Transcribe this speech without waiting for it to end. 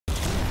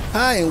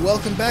Hi, and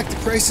welcome back to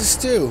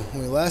Crysis 2.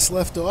 When we last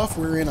left off,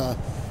 we were in a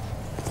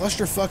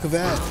clusterfuck of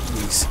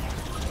enemies.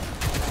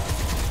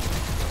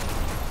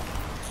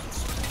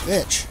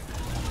 Bitch.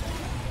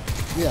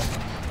 Yeah.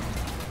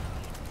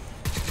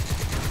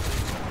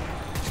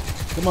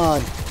 Come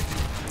on.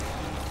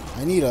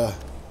 I need a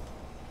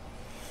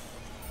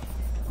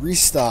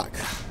restock.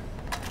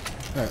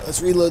 Alright,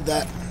 let's reload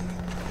that.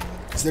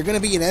 Is there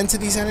going to be an end to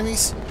these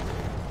enemies?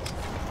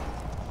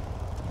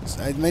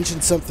 So I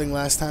mentioned something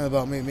last time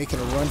about maybe making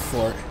a run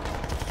for it.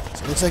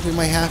 So it looks like we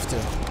might have to.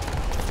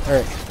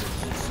 Alright.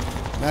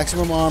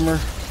 Maximum armor.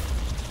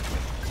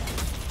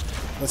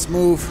 Let's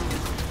move.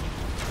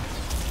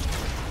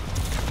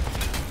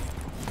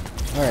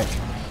 Alright.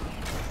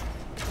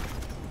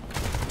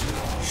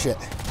 Shit.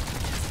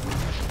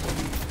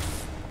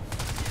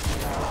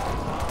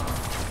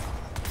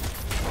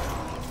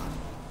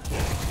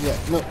 Yeah,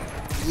 no.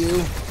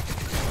 You.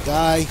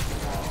 Die.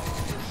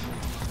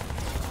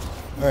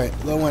 Alright,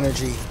 low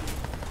energy.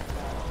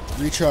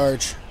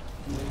 Recharge.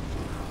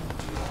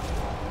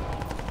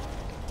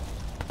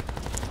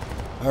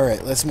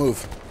 Alright, let's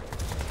move.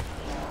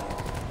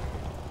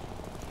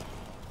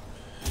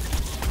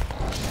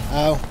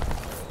 Ow.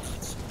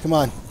 Come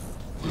on.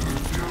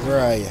 Where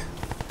are you?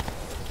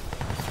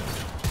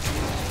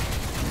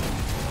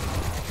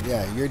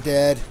 Yeah, you're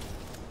dead.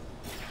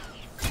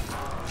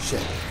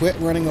 Shit. Quit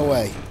running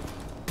away.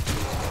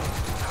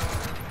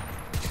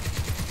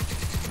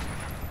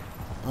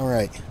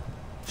 Alright.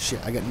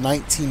 Shit, I got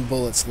 19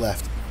 bullets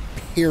left.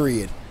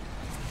 Period.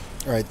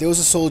 Alright, there was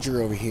a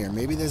soldier over here.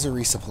 Maybe there's a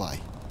resupply.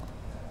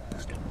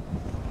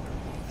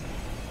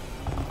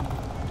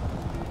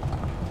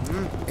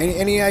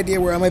 Any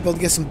idea where I might be able to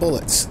get some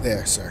bullets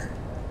there, sir?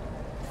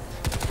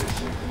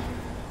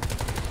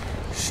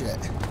 Shit.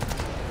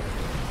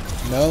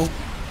 No?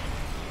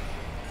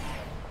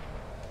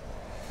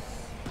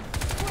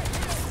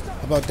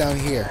 How about down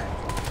here?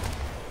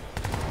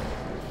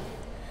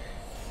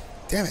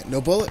 Damn it,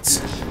 no bullets.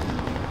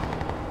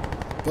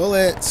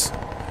 Bullets.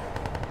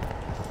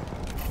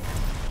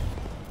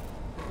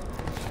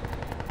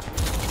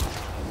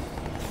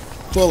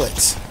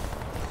 Bullets.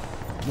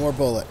 More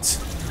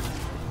bullets.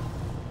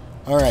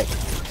 Alright.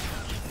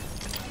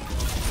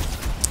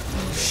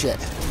 Shit.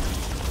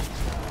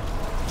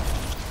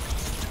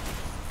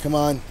 Come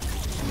on.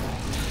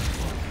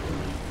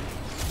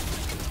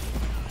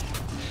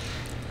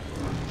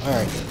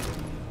 Alright.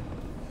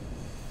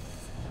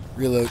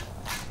 Reload.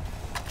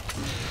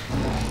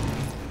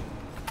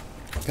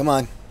 Come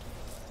on.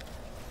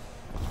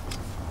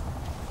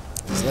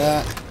 There's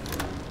that.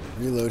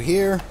 Reload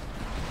here.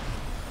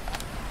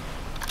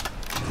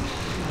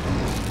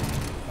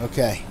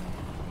 Okay.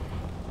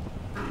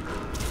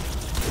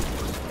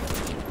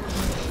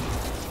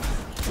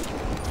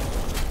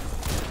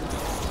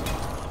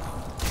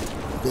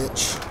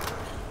 Bitch.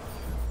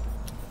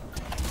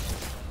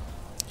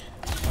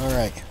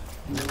 Alright.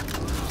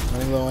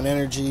 Running low on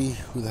energy.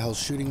 Who the hell's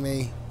shooting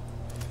me?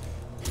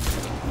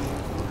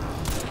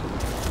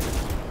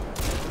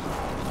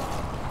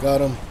 Got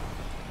him.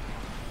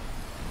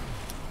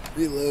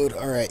 Reload.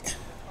 Alright.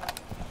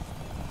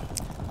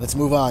 Let's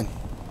move on.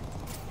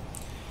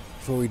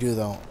 Before we do,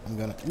 though, I'm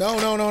gonna...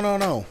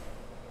 No.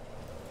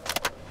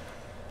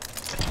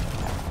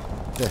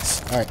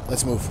 This. Alright,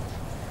 let's move.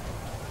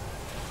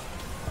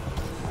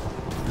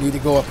 Need to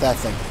go up that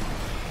thing.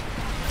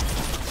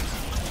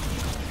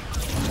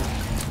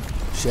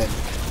 Shit.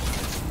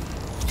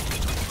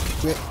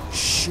 Quit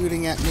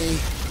shooting at me.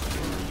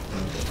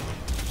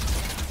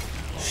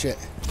 Shit.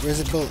 Where's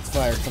the bullet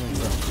fire coming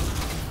from?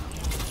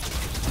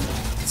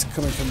 It's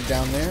coming from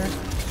down there?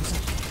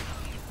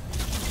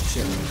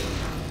 Shit.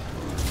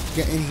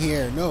 Get in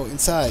here. No,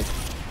 inside.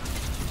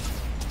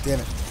 Damn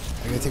it.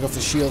 I gotta take off the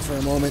shield for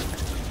a moment.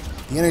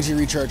 The energy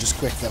recharge is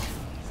quick, though.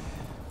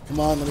 Come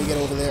on, let me get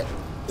over there.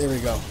 There we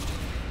go.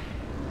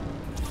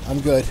 I'm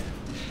good.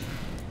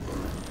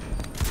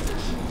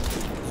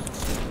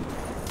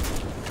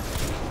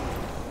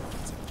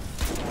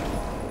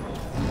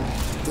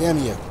 Damn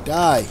you.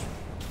 Die.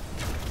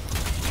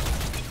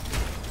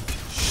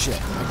 Shit.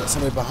 I got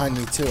somebody behind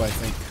me too, I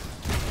think.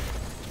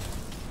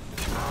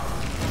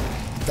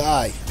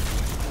 Die.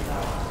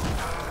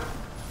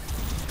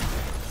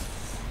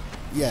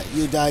 Yeah,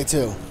 you die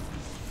too.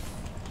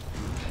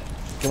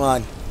 Come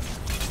on.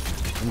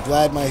 I'm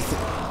glad my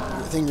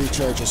thing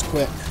recharges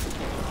quick.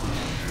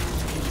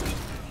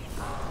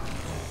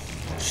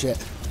 Shit.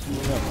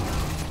 No.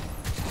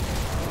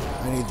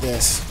 I need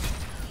this.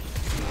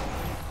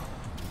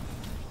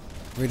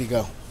 Where'd he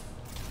go?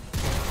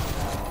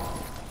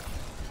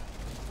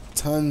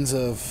 Tons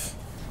of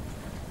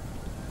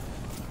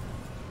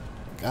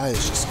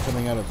guys just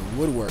coming out of the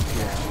woodwork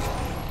here.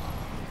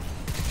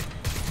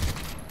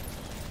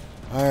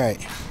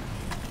 Alright.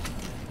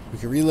 We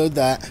can reload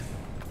that.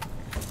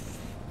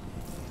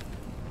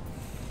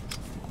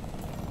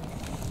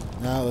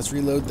 Now let's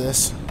reload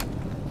this.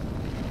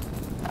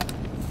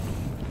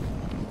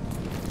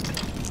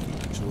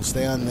 So we'll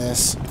stay on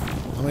this.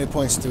 How many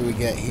points do we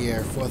get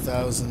here?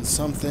 4,000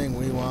 something.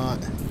 We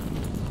want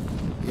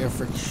Air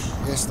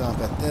stomp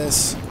at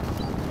this.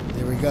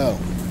 There we go.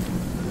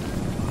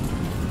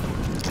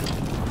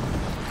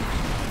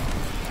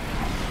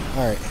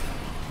 Alright.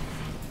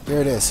 Here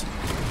it is.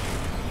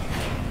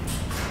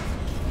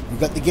 We've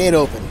got the gate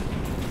open.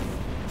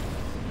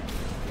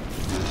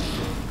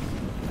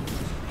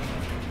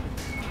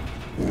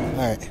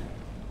 Alright.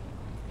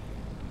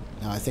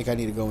 Now I think I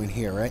need to go in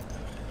here, right?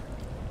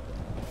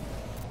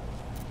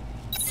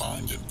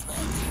 Find and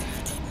prime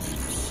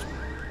detonators.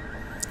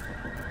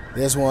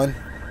 There's one.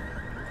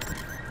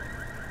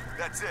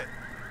 That's it.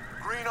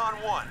 Green on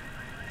one.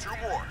 2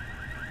 more.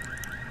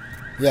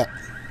 Yep.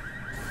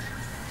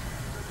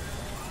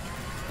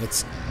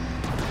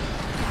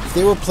 If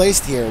they were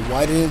placed here,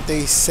 why didn't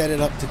they set it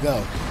up to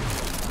go?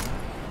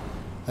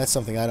 That's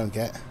something I don't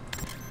get.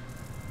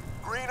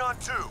 Green on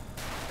 2.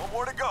 1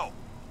 more to go.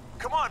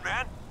 Come on,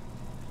 man.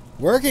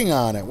 Working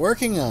on it.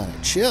 Working on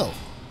it. Chill.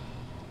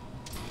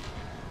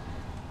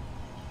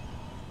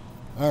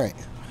 Alright.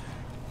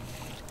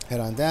 Head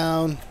on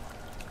down.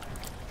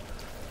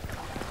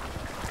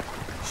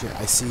 Shit,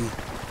 I see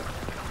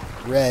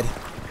red.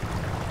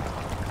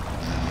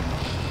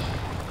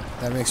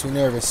 That makes me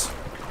nervous.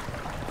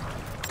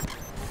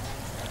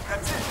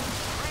 That's it.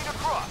 Green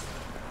across.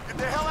 Get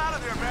the hell out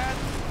of there, man.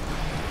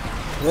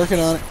 Working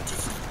on it.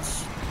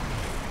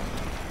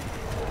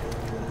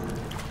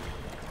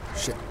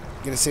 Shit.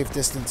 Get a safe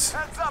distance.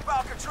 Heads up,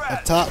 Alcatraz.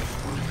 Up top.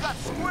 Got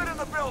squid in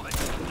the building.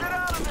 Get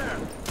out of there.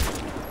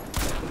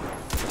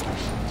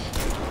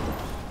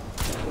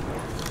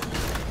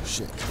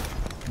 Shit.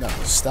 No,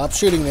 stop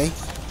shooting me.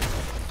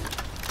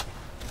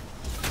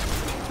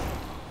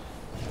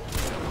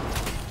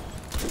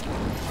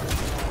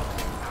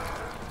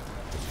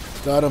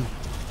 Got him.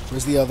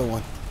 Where's the other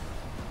one?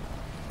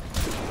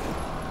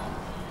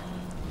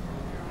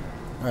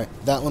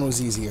 Alright, that one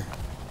was easier.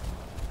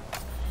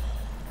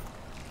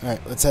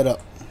 Alright, let's head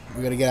up.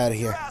 We gotta get out of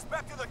here. Ass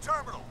back to the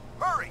terminal.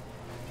 Hurry.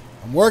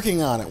 I'm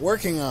working on it,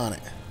 working on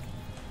it.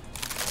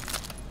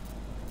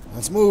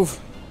 Let's move.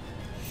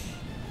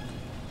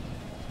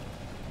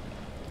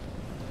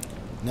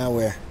 Now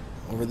where?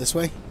 Over this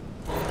way?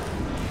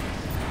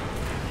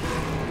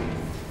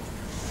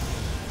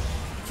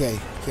 Okay,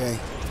 okay.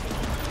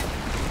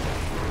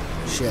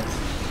 Shit.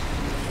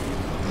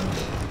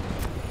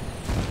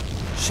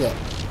 Shit.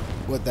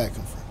 Where'd that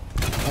come from?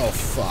 Oh,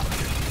 fuck.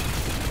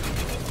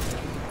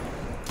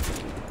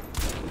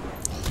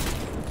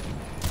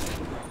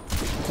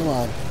 Come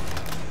on.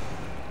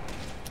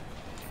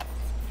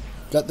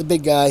 Got the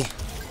big guy.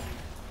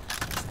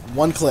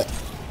 1 clip.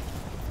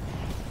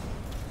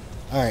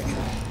 Alright.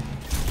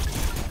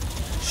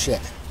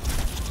 Shit.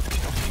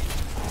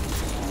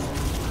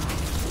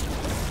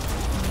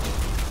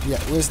 Yeah,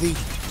 where's the...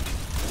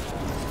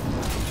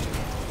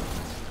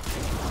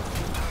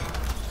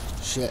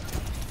 Shit.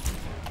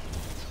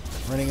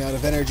 Running out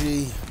of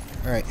energy.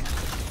 Alright.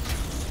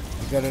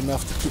 I got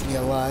enough to keep me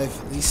alive,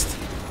 at least.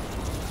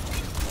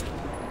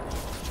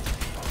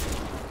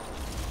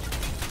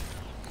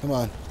 Come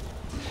on.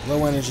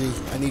 Low energy.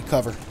 I need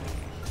cover.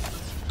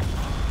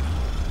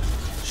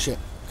 Shit.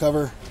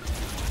 Cover.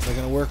 Is that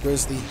gonna work?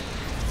 Where's the...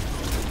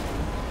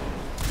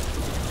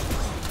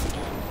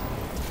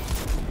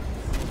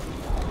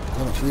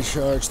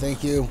 Recharge,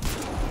 thank you.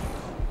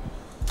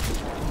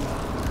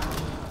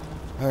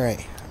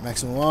 Alright,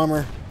 maximum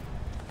armor.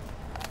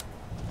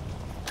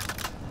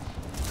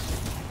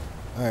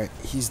 Alright,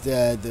 he's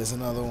dead. There's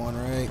another one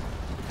right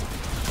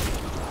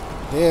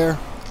there.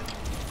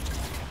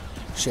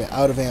 Shit,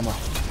 out of ammo.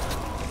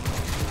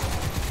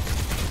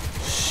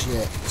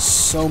 Shit,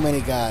 so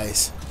many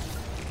guys.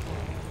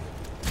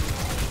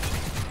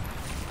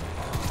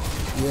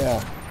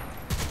 Yeah.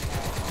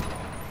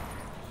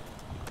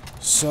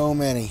 So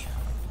many.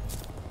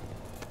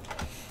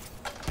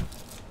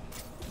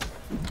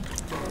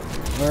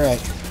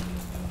 Alright.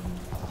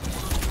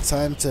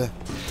 Time to...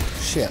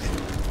 Shit.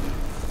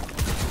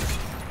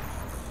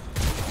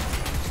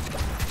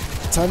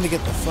 Time to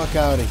get the fuck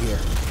out of here.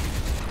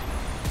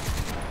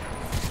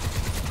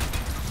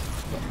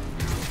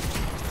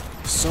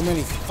 So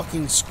many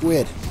fucking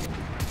squid.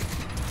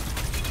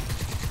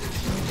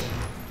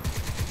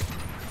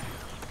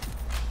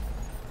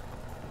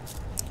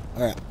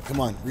 Alright, come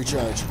on,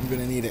 recharge. I'm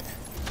gonna need it.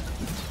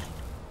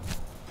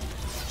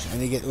 I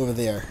need to get over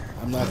there.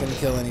 I'm not gonna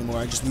kill anymore.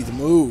 I just need to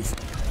move.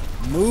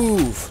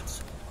 Move!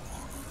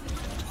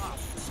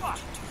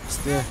 Is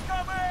there?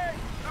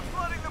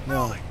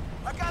 No.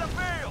 I got a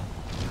bail.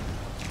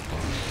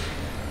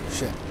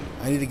 Shit.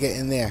 I need to get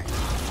in there.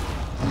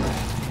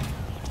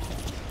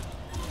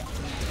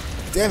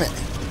 Damn it!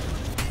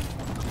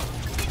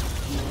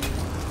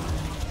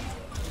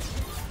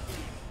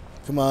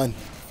 Come on.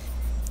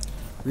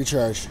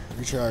 Recharge.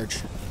 Recharge.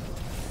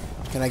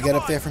 Can I get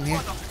up there from here?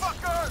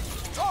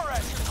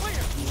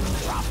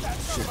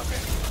 Shit.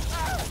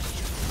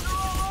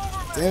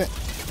 Damn it.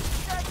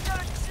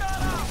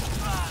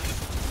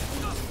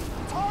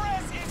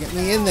 Get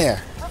me in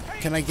there.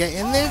 Can I get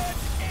in there?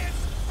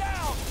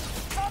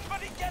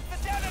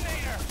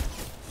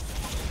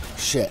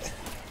 Shit.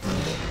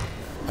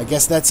 I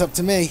guess that's up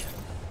to me.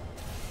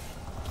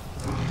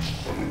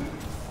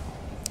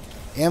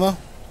 Ammo?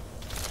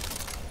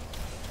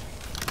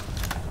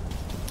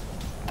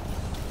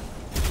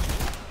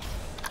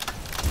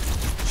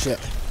 Shit.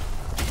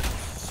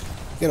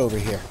 Get over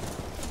here.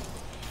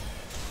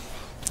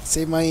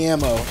 Save my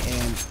ammo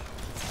and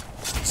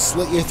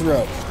slit your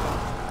throat.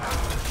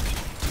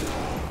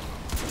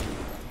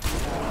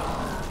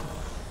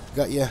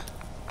 Got ya.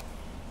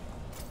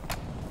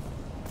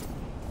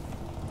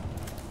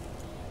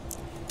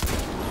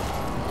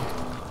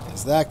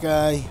 There's that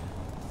guy.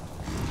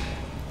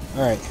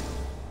 Alright.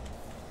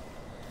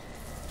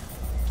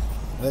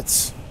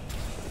 Let's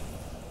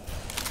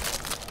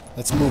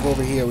move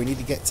over here. We need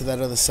to get to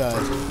that other side.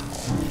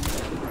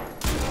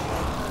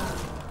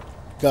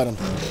 Got him.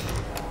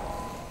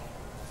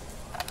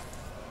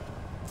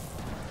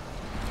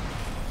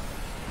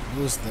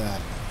 What was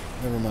that?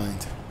 Never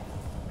mind.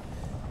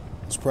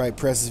 Let's probably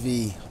press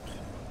V.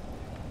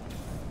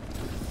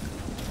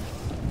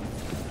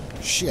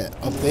 Shit.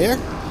 Up there?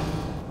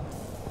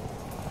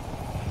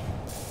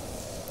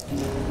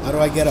 How do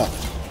I get up?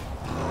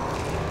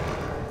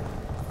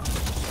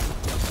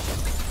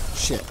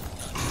 Shit.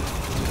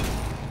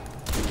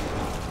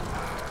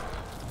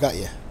 Got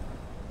you.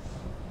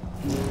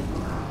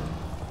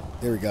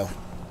 There we go.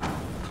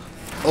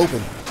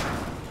 Open.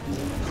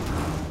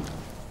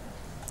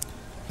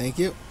 Thank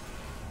you.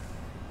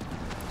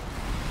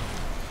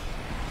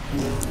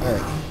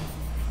 Alright.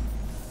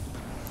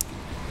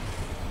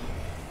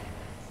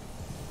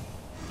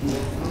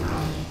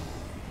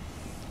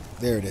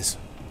 There it is.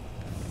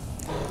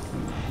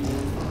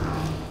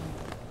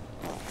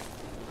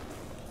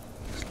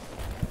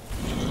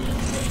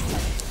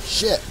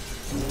 Shit.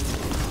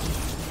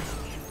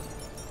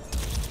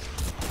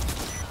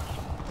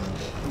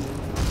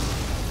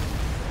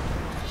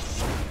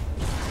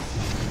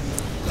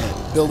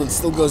 Building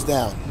still goes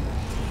down.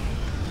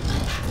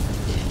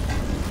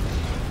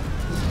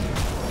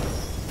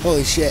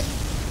 Holy shit.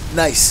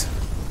 Nice.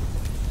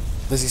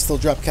 Does he still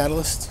drop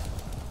catalyst?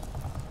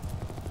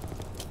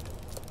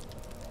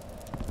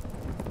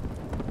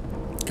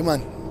 Come on.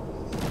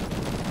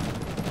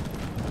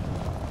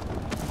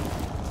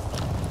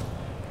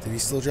 Did he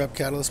still drop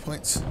catalyst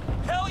points?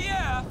 Hell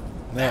yeah!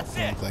 No, That's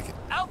don't it. look like it.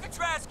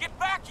 Alcatraz, get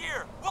back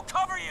here! We'll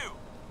cover you!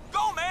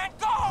 Go, man,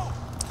 go!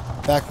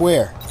 Back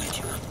where?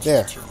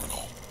 There.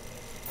 Terminal.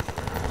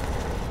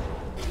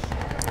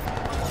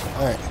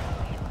 Alright.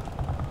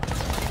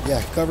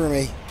 Yeah, cover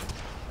me.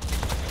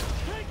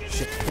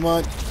 Shit, come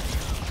on.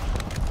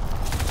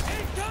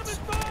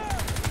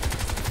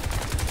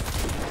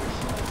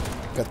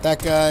 Got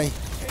that guy.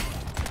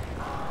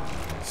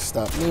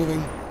 Stop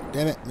moving.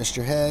 Damn it, missed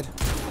your head.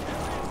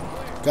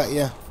 Got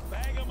ya.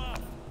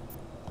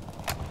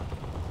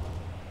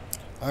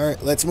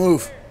 Alright, let's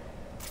move.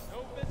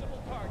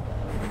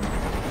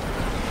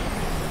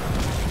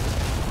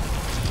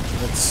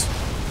 Let's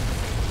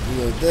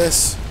reload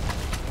this.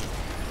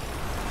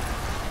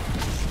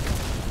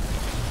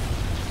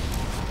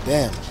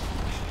 Damn.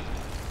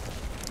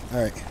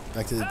 Alright,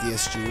 back to the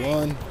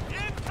DSG-1. Incoming!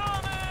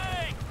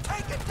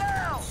 Take it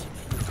down!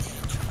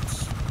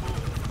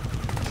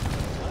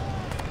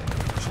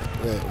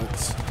 Wait,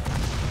 what's...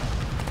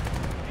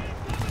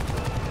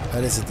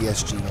 That is a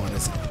DSG-1,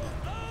 isn't it?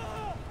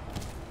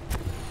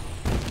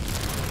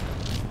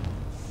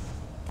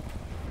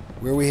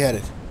 Where are we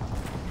headed?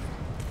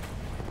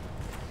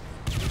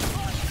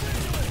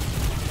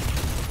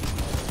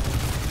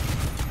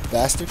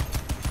 Bastard.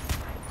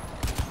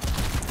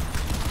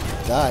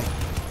 Die.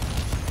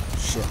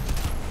 Shit.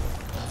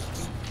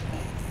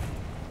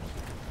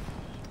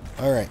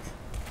 Alright.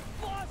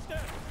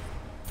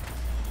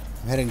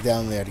 I'm heading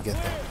down there to get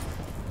them.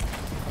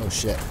 Oh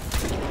shit.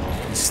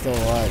 He's still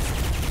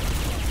alive.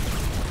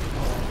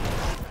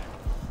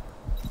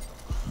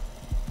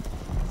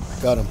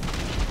 Got him.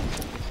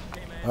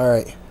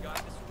 Alright.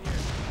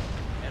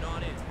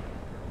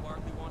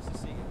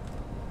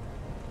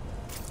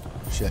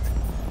 Shit.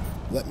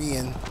 Let me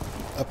in.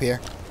 Up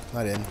here.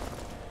 Not in.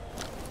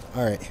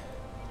 Alright.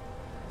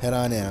 Head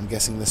on in. I'm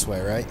guessing this way,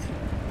 right?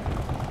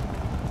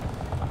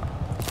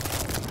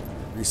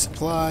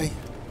 Resupply.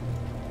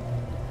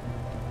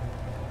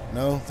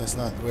 No, that's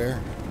not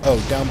where. Oh,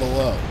 down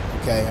below.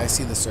 Okay, I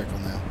see the circle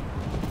now.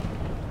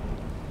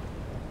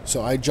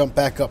 So I jump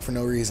back up for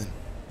no reason.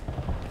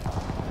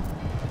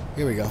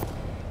 Here we go.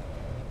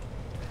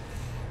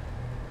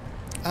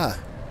 Ah.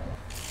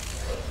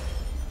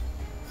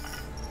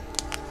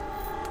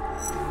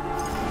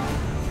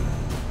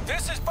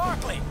 This is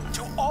Barkley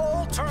to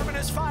all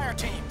Terminus fire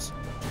teams.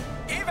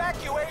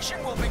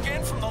 Evacuation will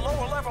begin from the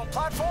lower level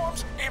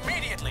platforms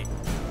immediately.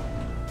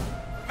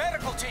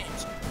 Medical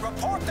teams,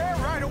 report there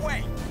right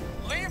away.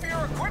 Leave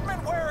your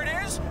equipment where it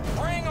is.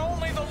 Bring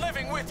only the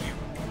living with you.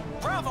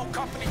 Bravo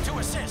Company to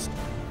assist.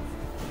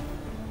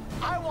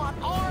 I want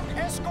armed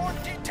escort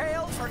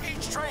detailed for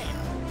each train.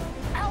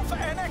 Alpha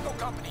and Echo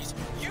companies,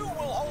 you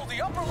will hold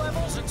the upper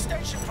levels and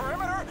station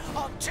perimeter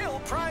until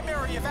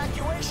primary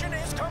evacuation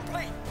is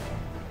complete.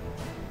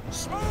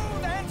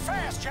 Smooth and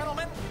fast,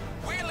 gentlemen.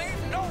 We leave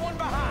no one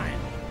behind.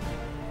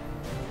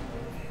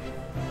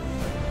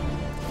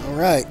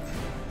 Alright.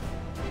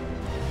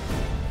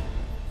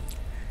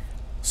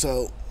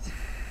 So,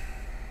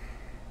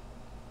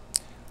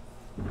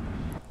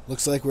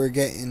 looks like we're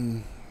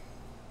doing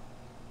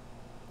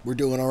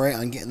all right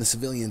on getting the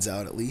civilians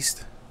out, at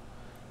least.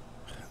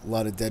 A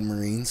lot of dead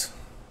Marines.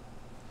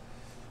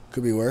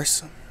 Could be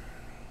worse.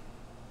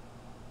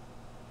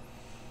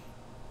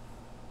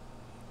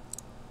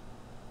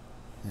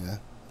 Yeah,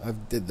 I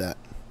did that.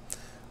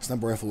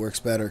 Sniper rifle works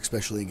better,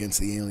 especially against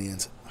the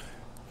aliens.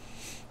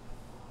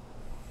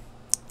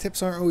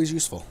 Tips aren't always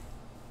useful.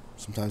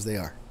 Sometimes they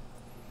are.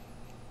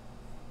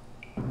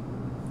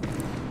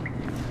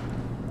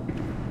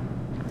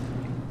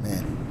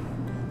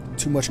 Man,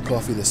 too much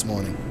coffee this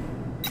morning.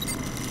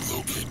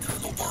 Locate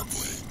Colonel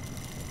Barkley.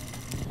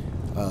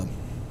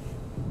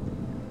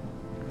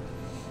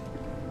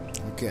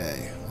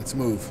 Okay, let's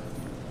move.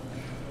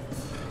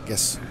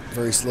 Guess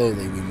very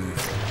slowly we move.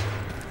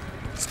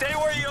 Stay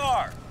where you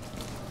are.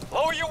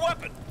 Lower your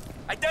weapon.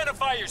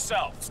 Identify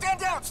yourself. Stand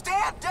down!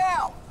 Stand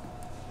down!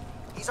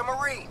 He's a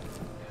Marine.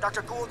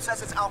 Dr. Gould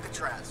says it's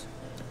Alcatraz.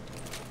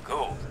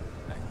 Gould?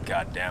 That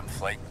goddamn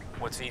flake.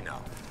 What's he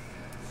know?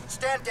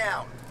 Stand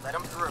down. Let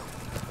him through.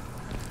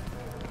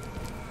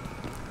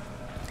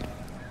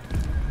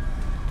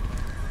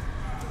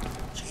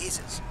 Jesus.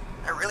 Is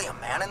there really a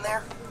man in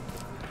there?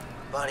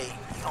 Buddy,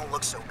 you don't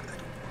look so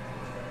good.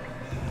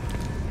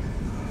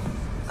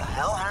 What the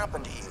hell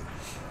happened to you?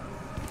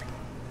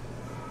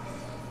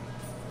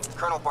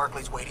 Colonel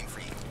Barkley's waiting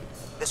for you.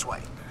 This way.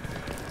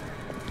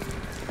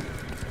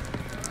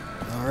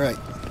 All right.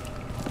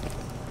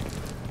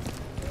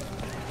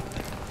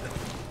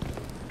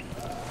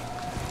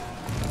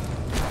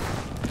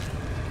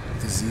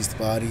 Diseased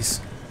bodies.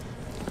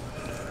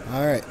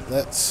 All right,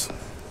 let's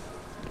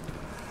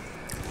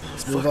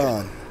move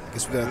on. I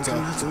guess we gotta talk.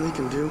 That's all we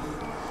can do.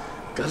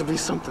 Gotta be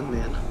something,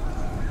 man.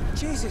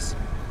 Jesus!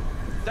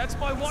 That's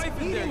my wife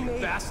in there, you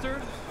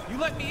bastard! You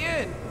let me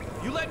in!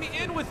 You let me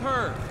in with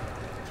her!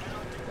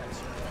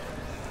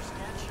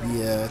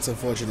 Yeah, it's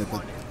unfortunate,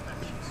 but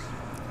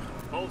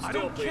I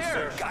don't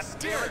care! God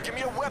damn it, give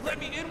me a weapon. Let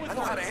me in with I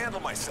know her. how to handle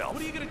myself.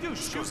 What are you gonna do,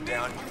 This shoot goes me?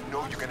 down, you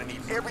know you're gonna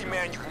need every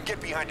man you can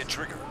get behind the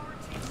trigger.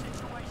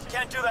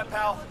 Can't do that,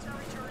 pal.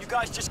 You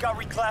guys just got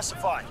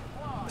reclassified.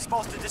 We're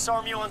supposed to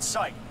disarm you on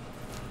sight.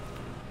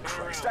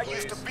 Christ, I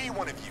used to be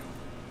one of you.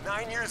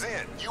 9 years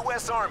in,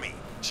 U.S. Army,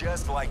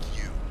 just like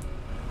you.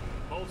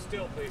 Hold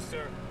still, please,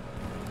 sir.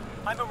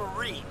 I'm a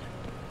Marine.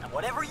 And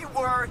whatever you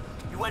were,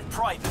 you went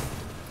private.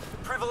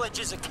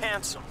 Privileges are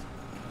canceled.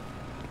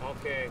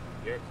 Okay,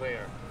 you're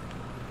clear.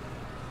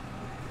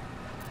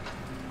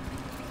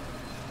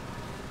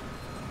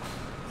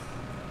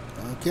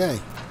 okay.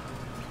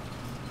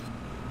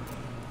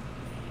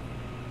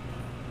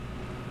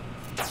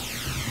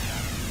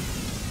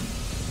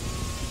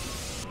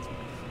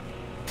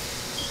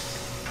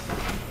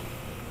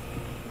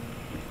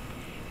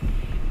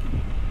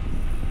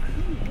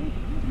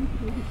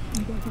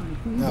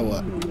 Now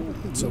what?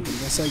 Let's open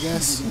this, I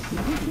guess.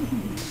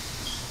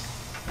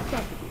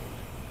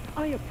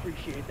 I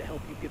appreciate the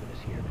help you've given us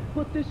here,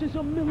 but this is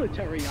a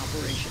military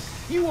operation.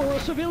 You are a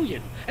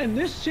civilian, and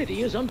this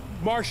city is on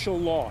martial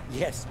law.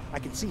 Yes, I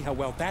can see how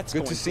well that's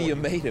going. Good to see you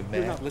made it,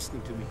 man. You're not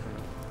listening to me,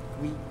 Colonel.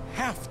 We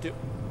have to...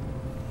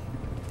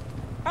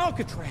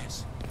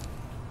 Alcatraz!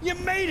 You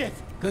made it!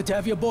 Good to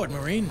have you aboard,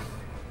 Marine.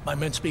 My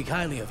men speak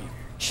highly of you.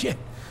 Shit,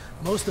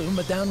 most of them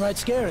are downright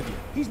scared of you.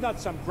 He's not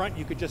some grunt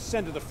you could just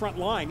send to the front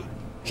line.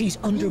 He's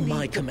under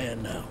my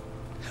command now.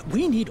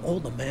 We need all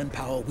the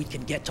manpower we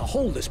can get to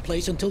hold this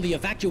place until the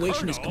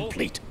evacuation is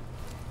complete.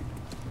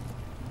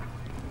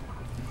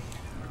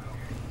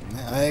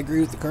 I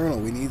agree with the Colonel.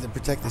 We need to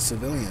protect the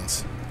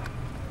civilians.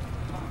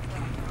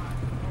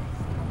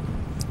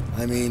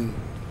 I mean,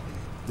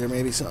 there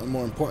may be something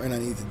more important I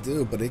need to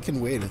do, but it can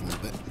wait a little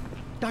bit.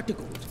 Dr.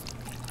 Gould,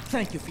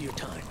 thank you for your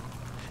time.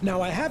 Now,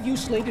 I have you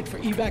slated for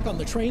evac on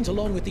the trains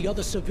along with the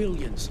other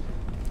civilians.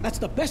 That's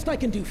the best I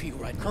can do for you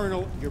right now.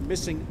 Colonel, you're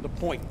missing the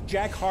point.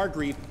 Jack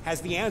Hargreave has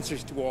the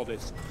answers to all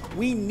this.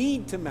 We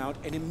need to mount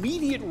an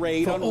immediate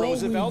raid on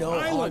Roosevelt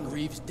Island. Island.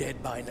 Hargreave's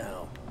dead by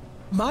now.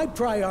 My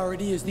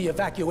priority is the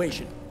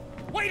evacuation.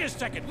 Wait a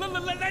second!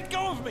 Let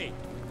go of me!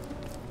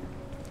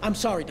 I'm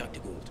sorry, Dr.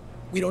 Gould.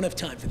 We don't have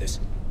time for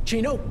this.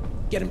 Chino,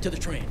 get him to the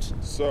trains.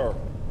 Sir.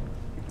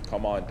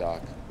 Come on,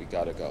 Doc. We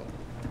gotta go.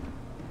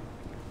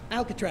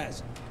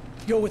 Alcatraz,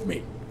 you're with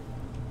me.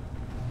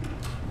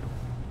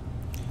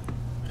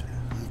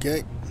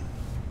 Okay.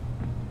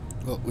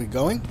 Well, we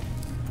going?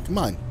 Come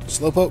on,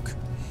 slowpoke.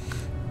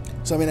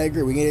 So, I mean, I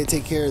agree. We need to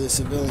take care of the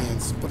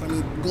civilians. But, I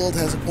mean, Gould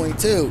has a point,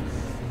 too.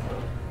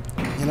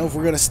 You know, if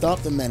we're going to stop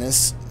the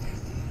menace,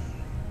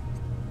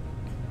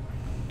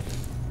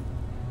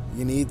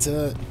 you need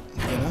to,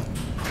 you know.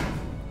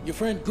 Your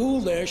friend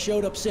Gould there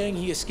showed up saying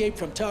he escaped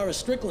from Tara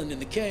Strickland in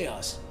the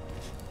chaos.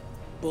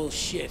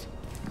 Bullshit.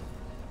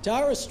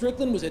 Tara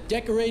Strickland was a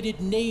decorated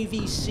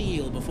Navy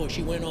SEAL before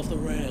she went off the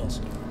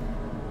rails.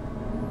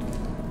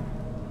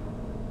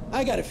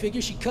 I gotta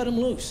figure she cut him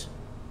loose.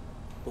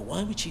 But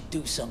why would she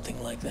do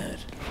something like that?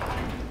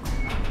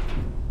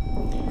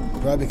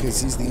 Probably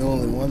because he's the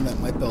only one that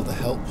might be able to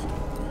help.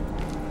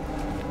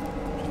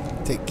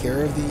 take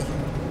care of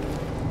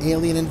the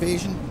alien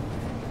invasion?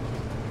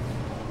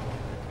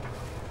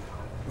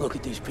 Look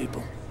at these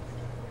people.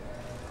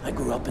 I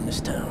grew up in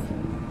this town.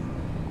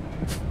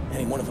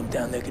 Any one of them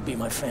down there could be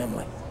my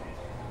family.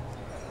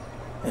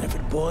 And if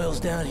it boils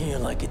down here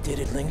like it did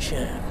at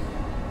Lingshan...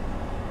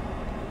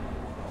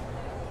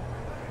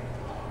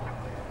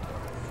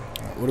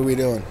 What are we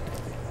doing?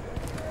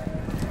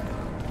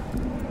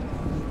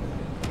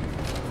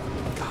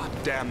 God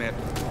damn it.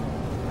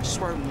 I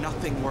swear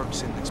nothing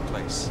works in this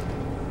place.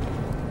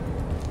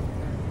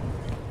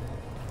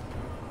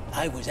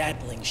 I was at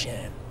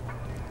Lingshan.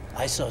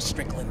 I saw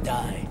Strickland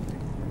die.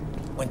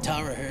 When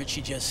Tara heard,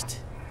 she just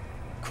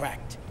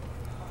cracked.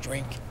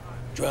 Drink,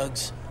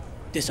 drugs,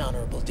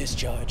 dishonorable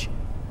discharge.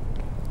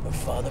 Her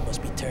father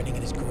must be turning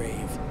in his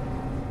grave.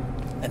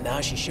 And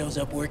now she shows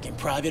up working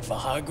private for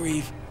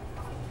Hargreave.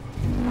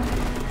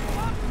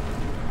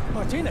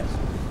 Martinez,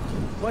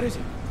 what is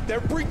it? They're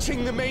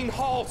breaching the main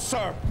hall,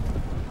 sir.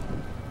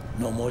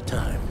 No more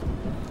time.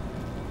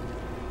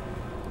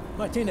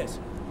 Martinez,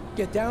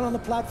 get down on the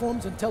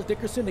platforms and tell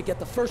Dickerson to get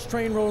the first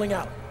train rolling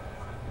out.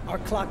 Our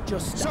clock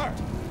just stopped.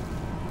 Sir.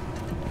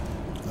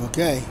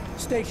 Okay.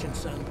 Station,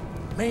 son.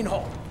 Main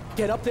hall.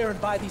 Get up there and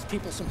buy these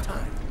people some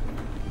time.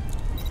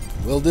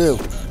 Will do.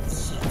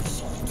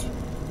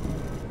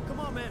 Come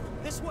on, man.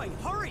 This way.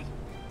 Hurry.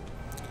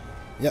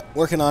 Yep,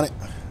 working on it.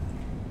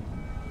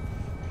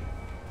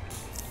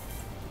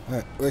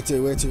 Alright, where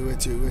to?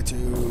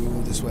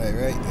 This way,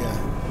 right? Yeah.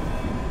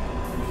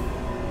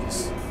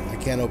 I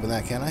can't open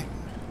that, can I?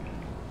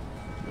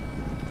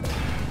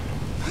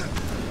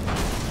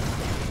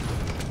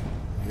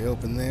 You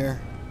open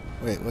there.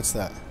 Wait, what's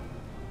that?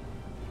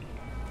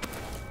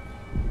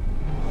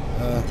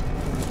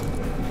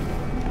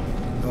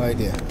 No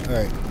idea.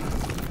 Alright.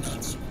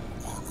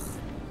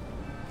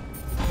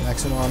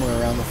 Maximum armor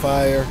around the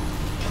fire.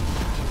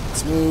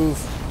 Let's move.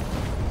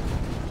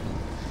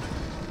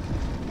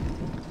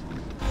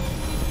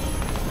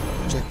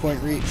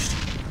 Checkpoint reached.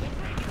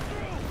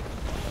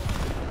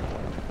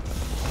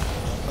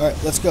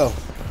 Alright, let's go.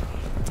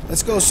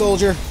 Let's go,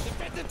 soldier.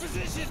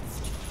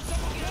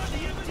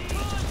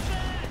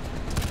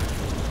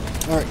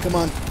 Alright, come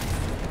on.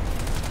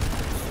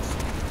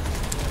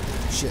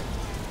 Shit.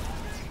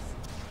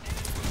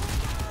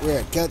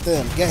 Where? Get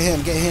them. Get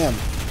him. Get him.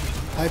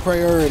 High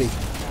priority.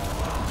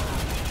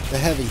 The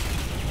heavy.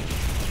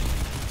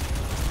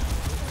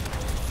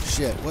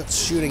 Shit, what's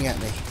shooting at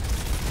me?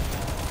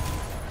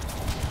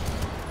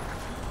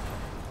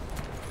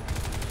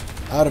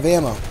 Out of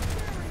ammo.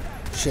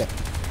 Shit.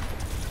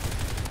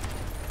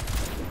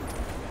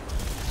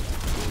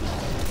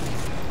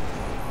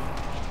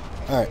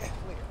 Alright.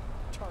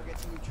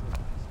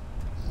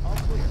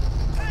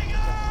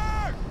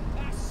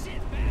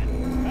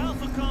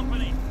 Alpha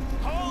Company,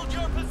 hold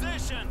your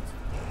positions.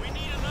 We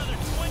need another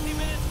 20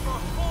 minutes for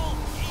full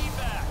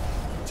evac.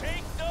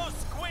 Take those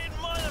squid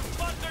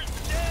motherfuckers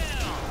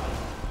down.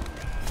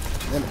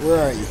 Then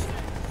where are you?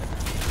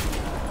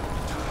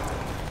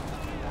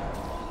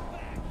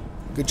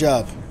 Good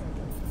job.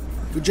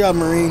 Good job,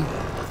 Marine.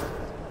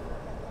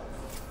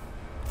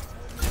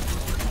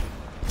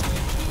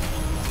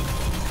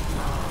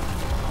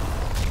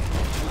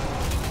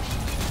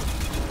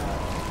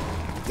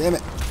 Damn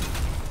it.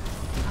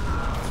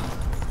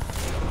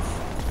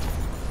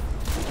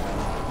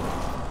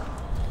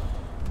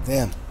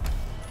 Damn.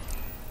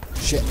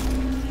 Shit.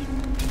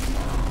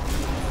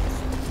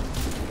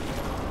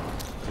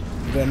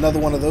 We got another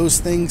one of those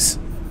things.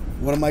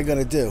 What am I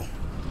gonna do?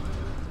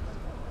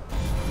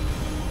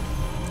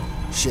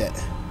 Shit.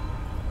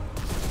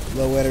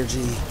 Low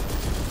energy.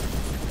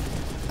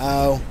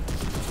 Ow.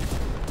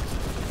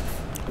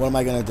 What am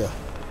I gonna do?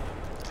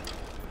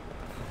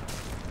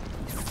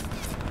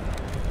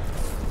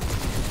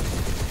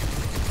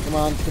 Come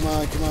on, come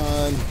on, come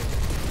on.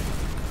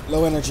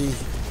 Low energy.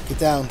 Get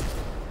down.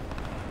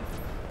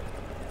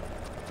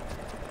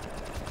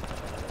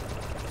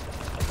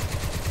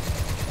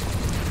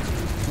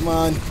 Come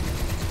on.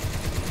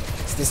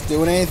 Is this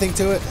doing anything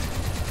to it?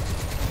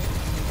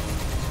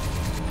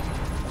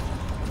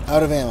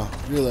 Out of ammo.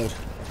 Reload.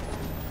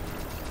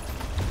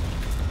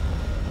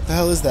 What the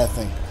hell is that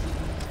thing?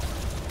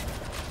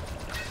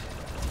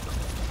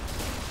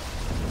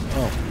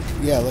 Oh,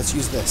 yeah, let's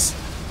use this.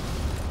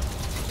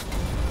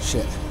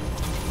 Shit.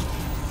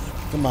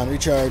 Come on,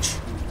 recharge.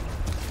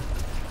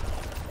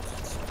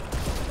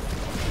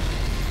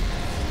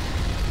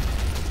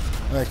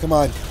 Alright, come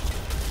on.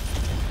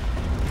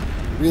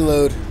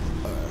 Reload.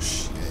 Oh,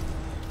 shit.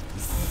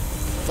 You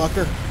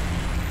fucker.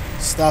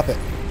 Stop it.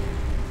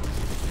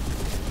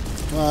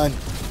 Come on.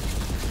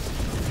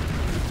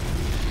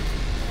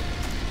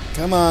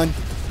 Come on.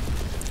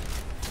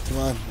 Come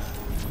on.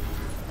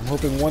 I'm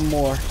hoping one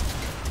more.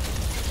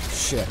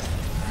 Shit.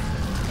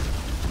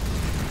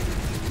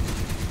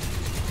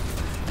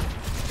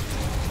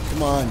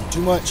 Come on.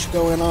 Too much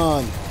going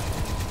on.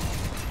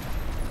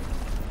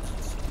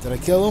 Did I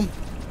kill him?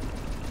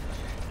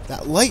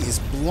 That light is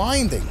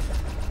blinding.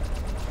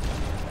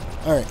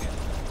 Alright.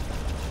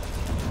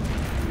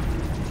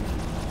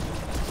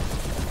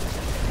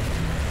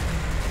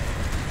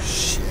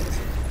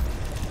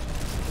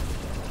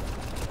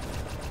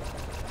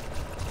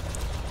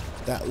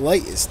 That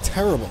light is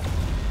terrible.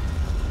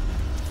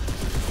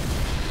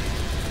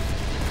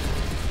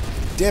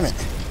 Damn it.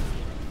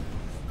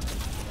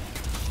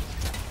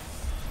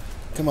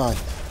 Come on.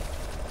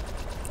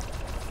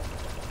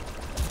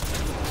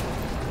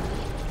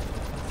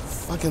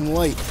 Fucking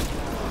light.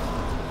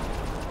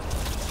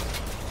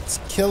 It's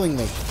killing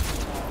me.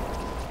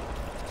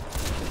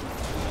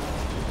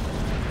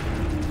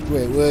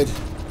 Wait, would...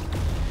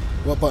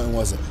 What button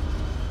was it?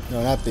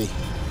 No, not B.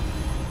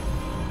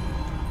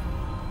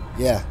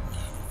 Yeah.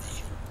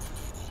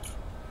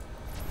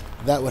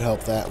 That would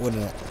help that,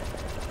 wouldn't it?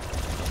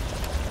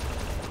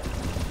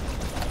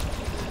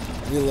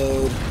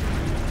 Reload.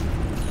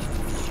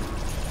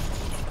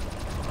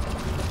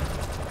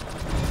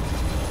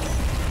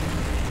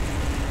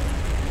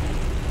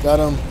 Got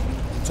him.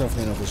 Turn off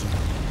nano vision.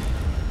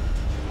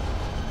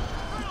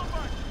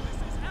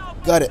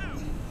 Got it.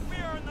 We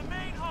are in the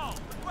main hall,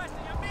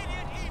 requesting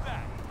immediate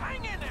evac.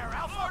 Hang in there,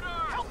 Alpha.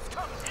 Help's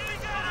coming.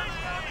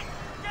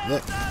 Get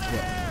us out of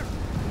here!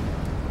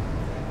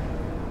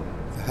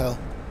 The hell?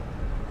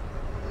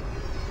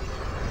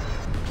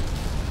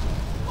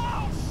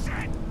 Oh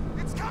shit!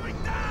 It's coming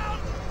down!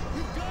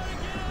 You've got to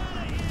get out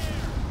of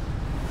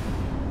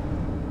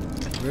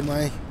here! Where'd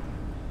my...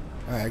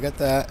 Alright, I got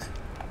that.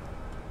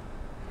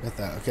 Got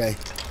that, okay.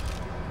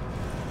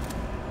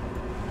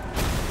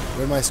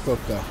 Where'd my scope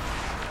go?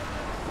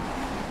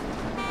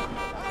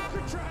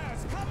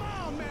 Alcatraz, come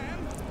on,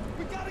 man!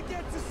 We gotta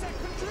get to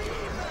secondary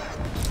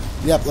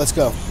evac! Yep, let's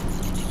go.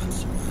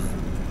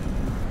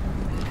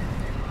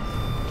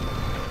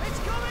 It's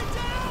coming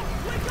down!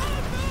 We're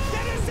gonna move!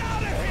 Get us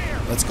out of here!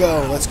 Let's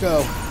go, let's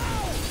go.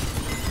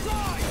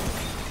 Drive!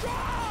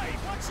 Drive!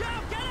 Watch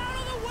out! Get out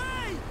of the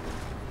way!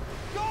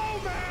 Go,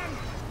 man!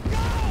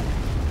 Go!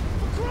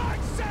 For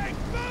Christ's sake,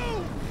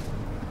 move!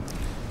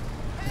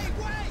 Hey,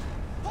 wait!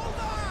 Hold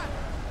on!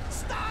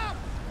 Stop!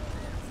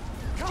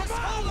 Come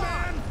on,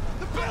 man!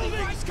 The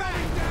building's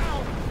coming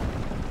down!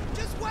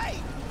 Just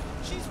wait!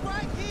 She's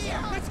right here!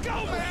 Let's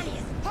go, man!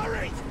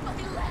 Hurry!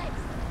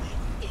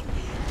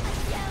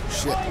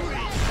 Shit.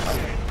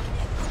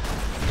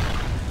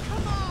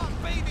 Come on,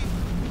 baby!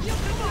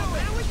 Come on,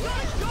 man! We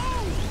gotta go!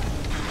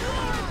 Come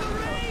on, the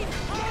rain!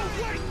 Oh,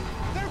 wait!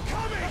 They're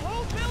coming! The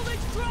whole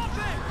building's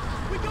dropping!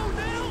 We go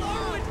now or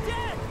we're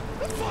dead!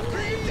 The fuck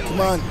are you doing?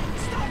 Come on.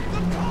 Stop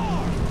the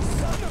car!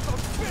 Son of a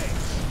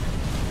bitch!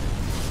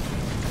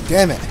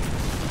 Damn it.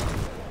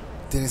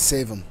 Didn't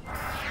save him.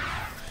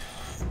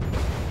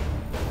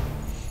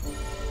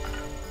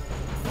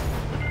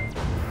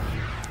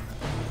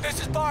 This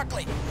is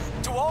Barkley.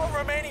 To all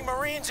remaining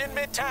Marines in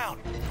Midtown,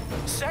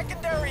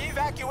 secondary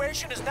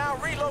evacuation is now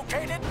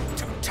relocated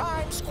to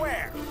Times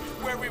Square,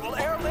 where we will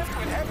airlift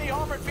with heavy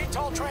armored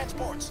VTOL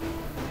transports.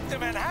 The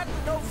Manhattan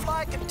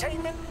no-fly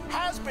containment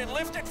has been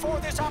lifted for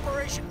this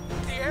operation.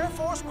 The Air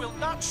Force will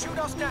not shoot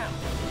us down,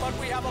 but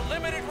we have a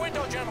limited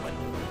window, gentlemen.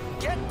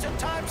 Get to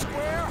Times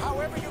Square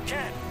however you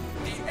can.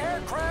 The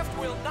aircraft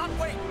will not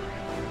wait.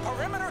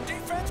 Perimeter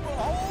defense will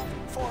hold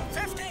for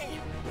 15,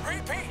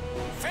 repeat,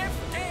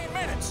 15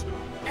 minutes.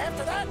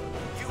 After that,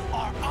 you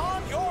are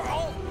on your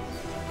own.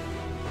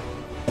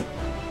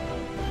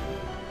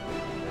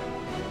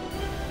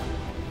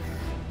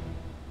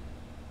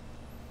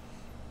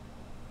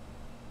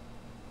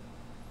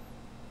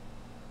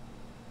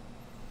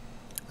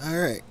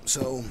 Alright,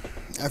 so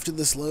after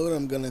this load,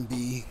 I'm going to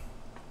be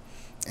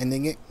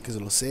ending it because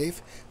it'll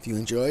save. If you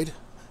enjoyed,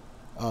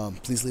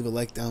 please leave a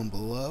like down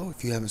below.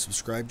 If you haven't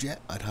subscribed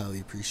yet, I'd highly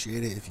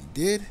appreciate it if you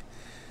did.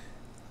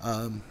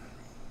 And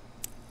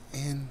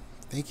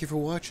thank you for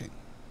watching.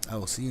 I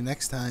will see you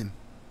next time.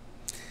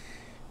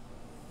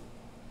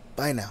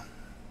 Bye now.